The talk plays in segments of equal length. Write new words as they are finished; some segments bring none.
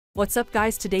What's up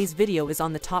guys, today's video is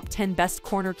on the top 10 best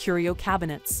corner curio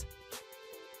cabinets.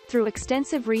 Through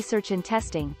extensive research and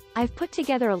testing, I've put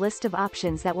together a list of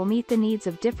options that will meet the needs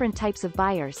of different types of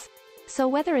buyers. So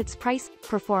whether it's price,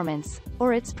 performance,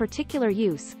 or its particular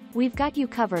use, we've got you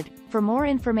covered. For more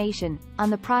information on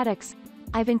the products,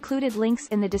 I've included links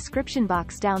in the description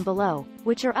box down below,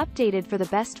 which are updated for the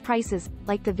best prices.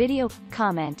 Like the video,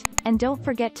 comment, and don't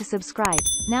forget to subscribe.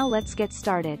 Now let's get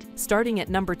started. Starting at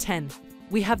number 10.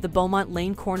 We have the Beaumont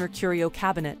Lane Corner Curio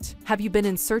Cabinet. Have you been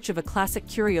in search of a classic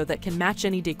curio that can match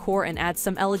any decor and add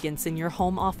some elegance in your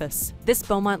home office? This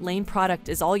Beaumont Lane product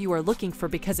is all you are looking for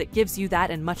because it gives you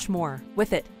that and much more.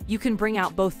 With it, you can bring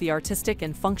out both the artistic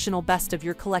and functional best of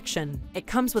your collection. It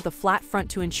comes with a flat front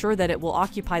to ensure that it will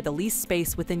occupy the least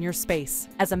space within your space.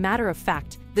 As a matter of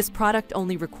fact, this product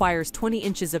only requires 20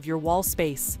 inches of your wall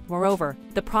space. Moreover,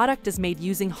 the product is made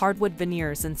using hardwood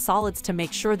veneers and solids to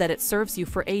make sure that it serves you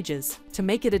for ages. To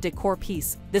make it a decor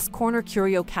piece, this corner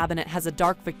curio cabinet has a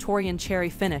dark Victorian cherry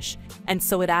finish, and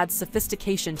so it adds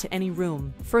sophistication to any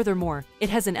room. Furthermore, it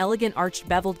has an elegant arched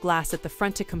beveled glass at the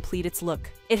front to complete its look.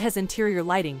 It has interior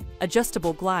lighting,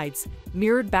 adjustable glides,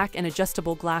 mirrored back and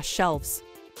adjustable glass shelves.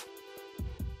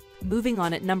 Moving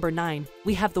on at number 9,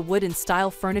 we have the Wood and Style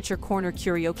Furniture Corner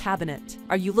Curio Cabinet.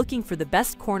 Are you looking for the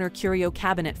best corner curio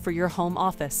cabinet for your home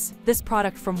office? This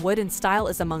product from Wood and Style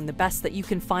is among the best that you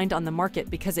can find on the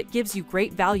market because it gives you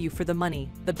great value for the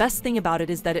money. The best thing about it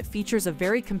is that it features a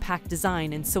very compact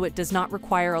design, and so it does not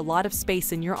require a lot of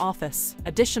space in your office.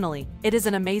 Additionally, it is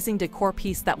an amazing decor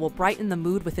piece that will brighten the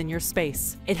mood within your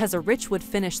space. It has a rich wood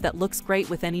finish that looks great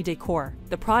with any decor.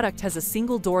 The product has a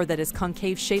single door that is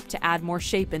concave shaped to add more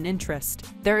shape and interest.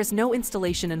 There is no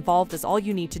installation involved, as all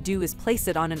you need to do is place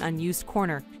it on an unused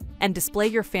corner and display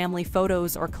your family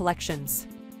photos or collections.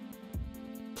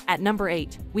 At number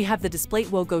 8, we have the Displate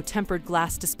Wogo Tempered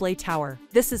Glass Display Tower.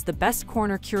 This is the best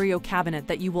corner curio cabinet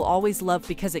that you will always love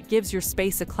because it gives your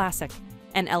space a classic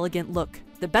and elegant look.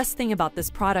 The best thing about this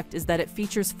product is that it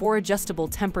features 4 adjustable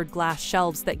tempered glass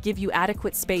shelves that give you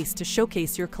adequate space to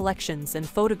showcase your collections and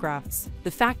photographs.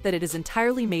 The fact that it is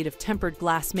entirely made of tempered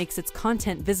glass makes its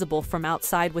content visible from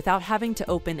outside without having to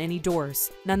open any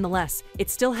doors. Nonetheless, it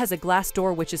still has a glass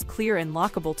door which is clear and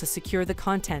lockable to secure the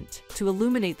content. To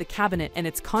illuminate the cabinet and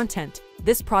its content,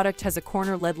 this product has a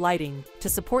corner LED lighting. To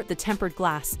support the tempered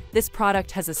glass, this product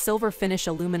has a silver finish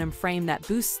aluminum frame that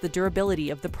boosts the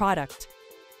durability of the product.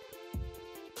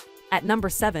 At number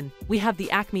 7, we have the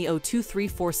ACME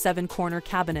 02347 Corner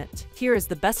Cabinet. Here is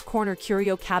the best corner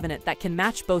curio cabinet that can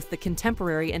match both the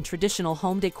contemporary and traditional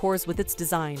home decors with its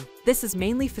design. This is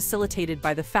mainly facilitated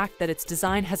by the fact that its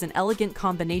design has an elegant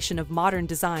combination of modern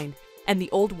design and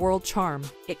the old world charm.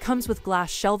 It comes with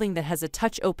glass shelving that has a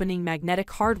touch opening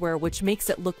magnetic hardware which makes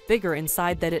it look bigger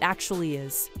inside than it actually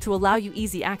is. To allow you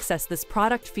easy access, this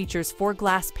product features 4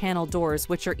 glass panel doors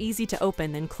which are easy to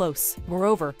open and close.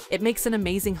 Moreover, it makes an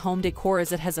amazing home decor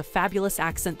as it has a fabulous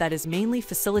accent that is mainly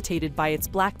facilitated by its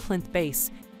black plinth base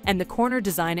and the corner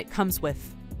design it comes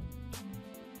with.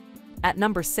 At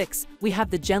number 6, we have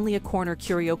the Jenlea Corner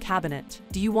Curio Cabinet.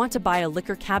 Do you want to buy a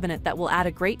liquor cabinet that will add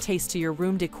a great taste to your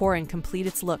room decor and complete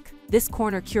its look? This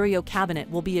corner curio cabinet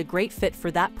will be a great fit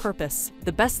for that purpose.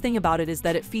 The best thing about it is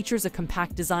that it features a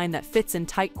compact design that fits in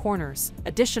tight corners.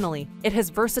 Additionally, it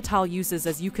has versatile uses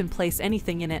as you can place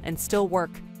anything in it and still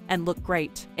work and look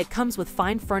great. It comes with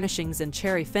fine furnishings and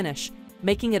cherry finish,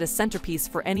 making it a centerpiece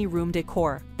for any room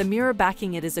decor. The mirror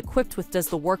backing it is equipped with does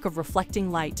the work of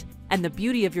reflecting light and the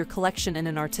beauty of your collection in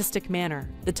an artistic manner.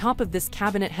 The top of this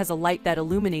cabinet has a light that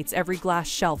illuminates every glass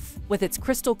shelf. With its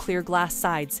crystal clear glass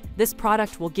sides, this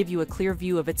product will give you a clear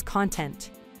view of its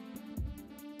content.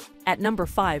 At number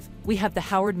 5, we have the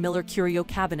Howard Miller Curio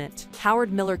Cabinet.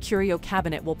 Howard Miller Curio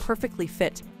Cabinet will perfectly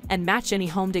fit and match any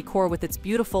home decor with its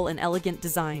beautiful and elegant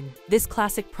design. This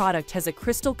classic product has a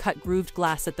crystal-cut grooved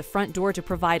glass at the front door to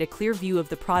provide a clear view of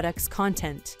the product's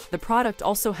content. The product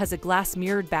also has a glass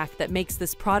mirrored back that makes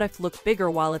this product look bigger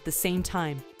while at the same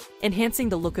time enhancing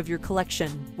the look of your collection.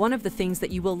 One of the things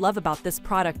that you will love about this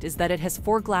product is that it has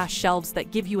 4 glass shelves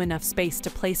that give you enough space to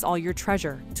place all your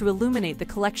treasure. To illuminate the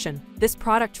collection, this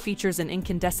product features an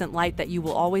incandescent light that you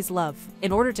will always love.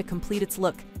 In order to complete its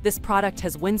look, this product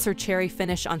has Windsor cherry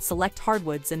finish on select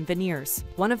hardwoods and veneers.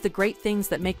 One of the great things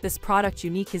that make this product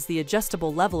unique is the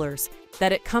adjustable levelers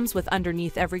that it comes with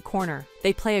underneath every corner.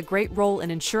 They play a great role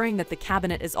in ensuring that the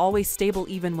cabinet is always stable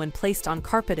even when placed on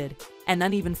carpeted and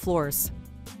uneven floors.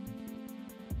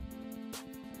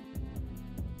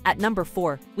 At number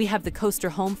 4, we have the Coaster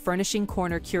Home Furnishing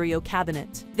Corner Curio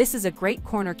Cabinet. This is a great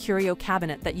corner curio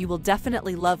cabinet that you will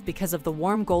definitely love because of the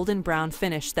warm golden brown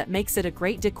finish that makes it a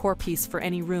great decor piece for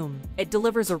any room. It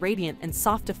delivers a radiant and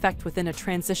soft effect within a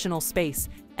transitional space,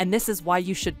 and this is why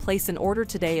you should place an order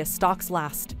today as stocks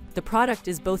last. The product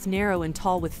is both narrow and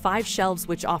tall with 5 shelves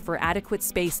which offer adequate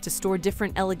space to store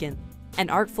different elegant and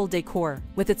artful decor.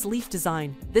 With its leaf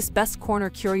design, this best corner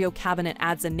curio cabinet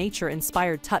adds a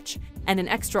nature-inspired touch and an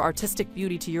extra artistic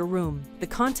beauty to your room. The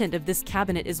content of this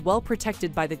cabinet is well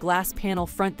protected by the glass panel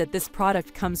front that this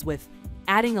product comes with,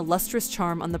 adding a lustrous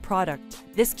charm on the product.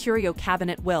 This curio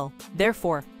cabinet will,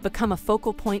 therefore, become a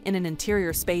focal point in an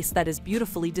interior space that is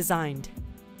beautifully designed.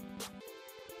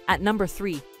 At number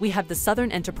 3, we have the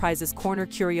Southern Enterprises Corner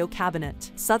Curio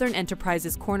Cabinet. Southern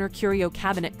Enterprises Corner Curio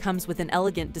Cabinet comes with an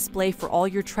elegant display for all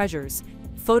your treasures,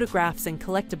 photographs and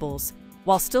collectibles,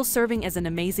 while still serving as an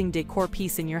amazing decor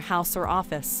piece in your house or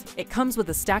office. It comes with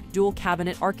a stacked dual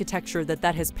cabinet architecture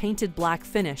that has painted black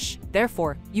finish.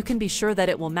 Therefore, you can be sure that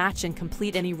it will match and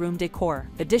complete any room decor.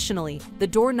 Additionally, the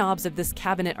doorknobs of this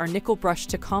cabinet are nickel brushed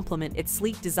to complement its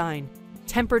sleek design,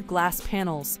 tempered glass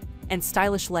panels, and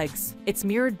stylish legs. Its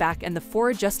mirrored back and the 4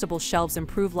 adjustable shelves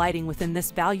improve lighting within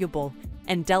this valuable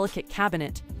and delicate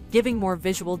cabinet, giving more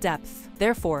visual depth.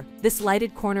 Therefore, this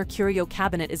lighted corner curio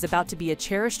cabinet is about to be a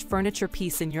cherished furniture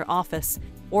piece in your office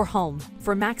or home.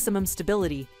 For maximum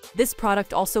stability, this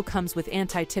product also comes with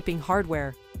anti-tipping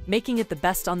hardware, making it the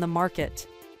best on the market.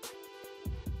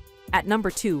 At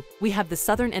number 2, we have the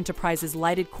Southern Enterprises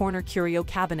Lighted Corner Curio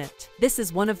Cabinet. This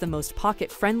is one of the most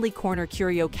pocket-friendly corner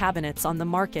curio cabinets on the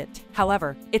market.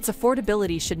 However, its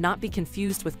affordability should not be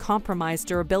confused with compromised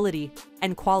durability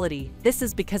and quality. This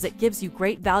is because it gives you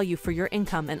great value for your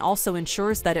income and also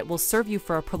ensures that it will serve you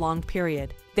for a prolonged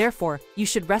period. Therefore, you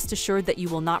should rest assured that you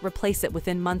will not replace it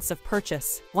within months of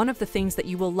purchase. One of the things that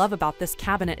you will love about this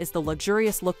cabinet is the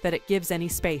luxurious look that it gives any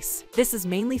space. This is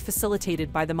mainly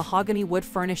facilitated by the mahogany wood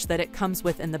finish that it comes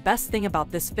with, and the best thing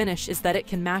about this finish is that it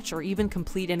can match or even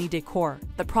complete any decor.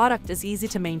 The product is easy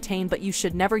to maintain, but you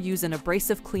should never use an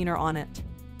abrasive cleaner on it.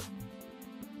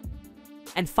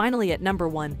 And finally, at number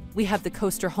 1, we have the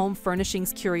Coaster Home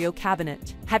Furnishings Curio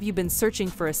Cabinet. Have you been searching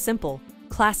for a simple,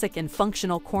 classic and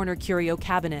functional corner curio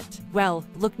cabinet? Well,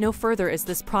 look no further, as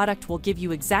this product will give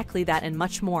you exactly that and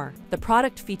much more. The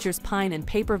product features pine and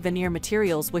paper veneer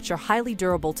materials which are highly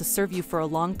durable to serve you for a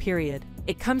long period.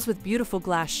 It comes with beautiful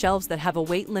glass shelves that have a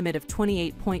weight limit of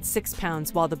 28.6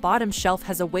 pounds, while the bottom shelf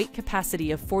has a weight capacity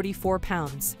of 44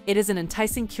 pounds. It is an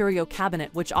enticing curio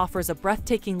cabinet which offers a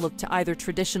breathtaking look to either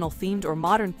traditional themed or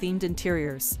modern themed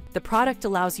interiors. The product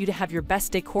allows you to have your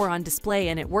best decor on display,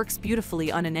 and it works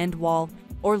beautifully on an end wall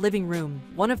or living room.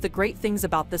 One of the great things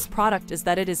about this product is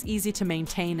that it is easy to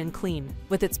maintain and clean.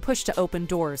 With its push-to-open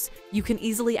doors, you can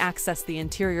easily access the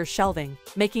interior shelving,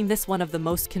 making this one of the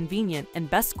most convenient and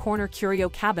best corner curio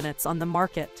cabinets on the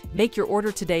market. Make your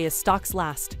order today as stocks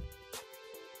last.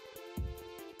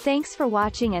 Thanks for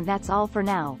watching, and that's all for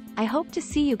now. I hope to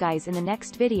see you guys in the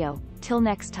next video. Till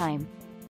next time.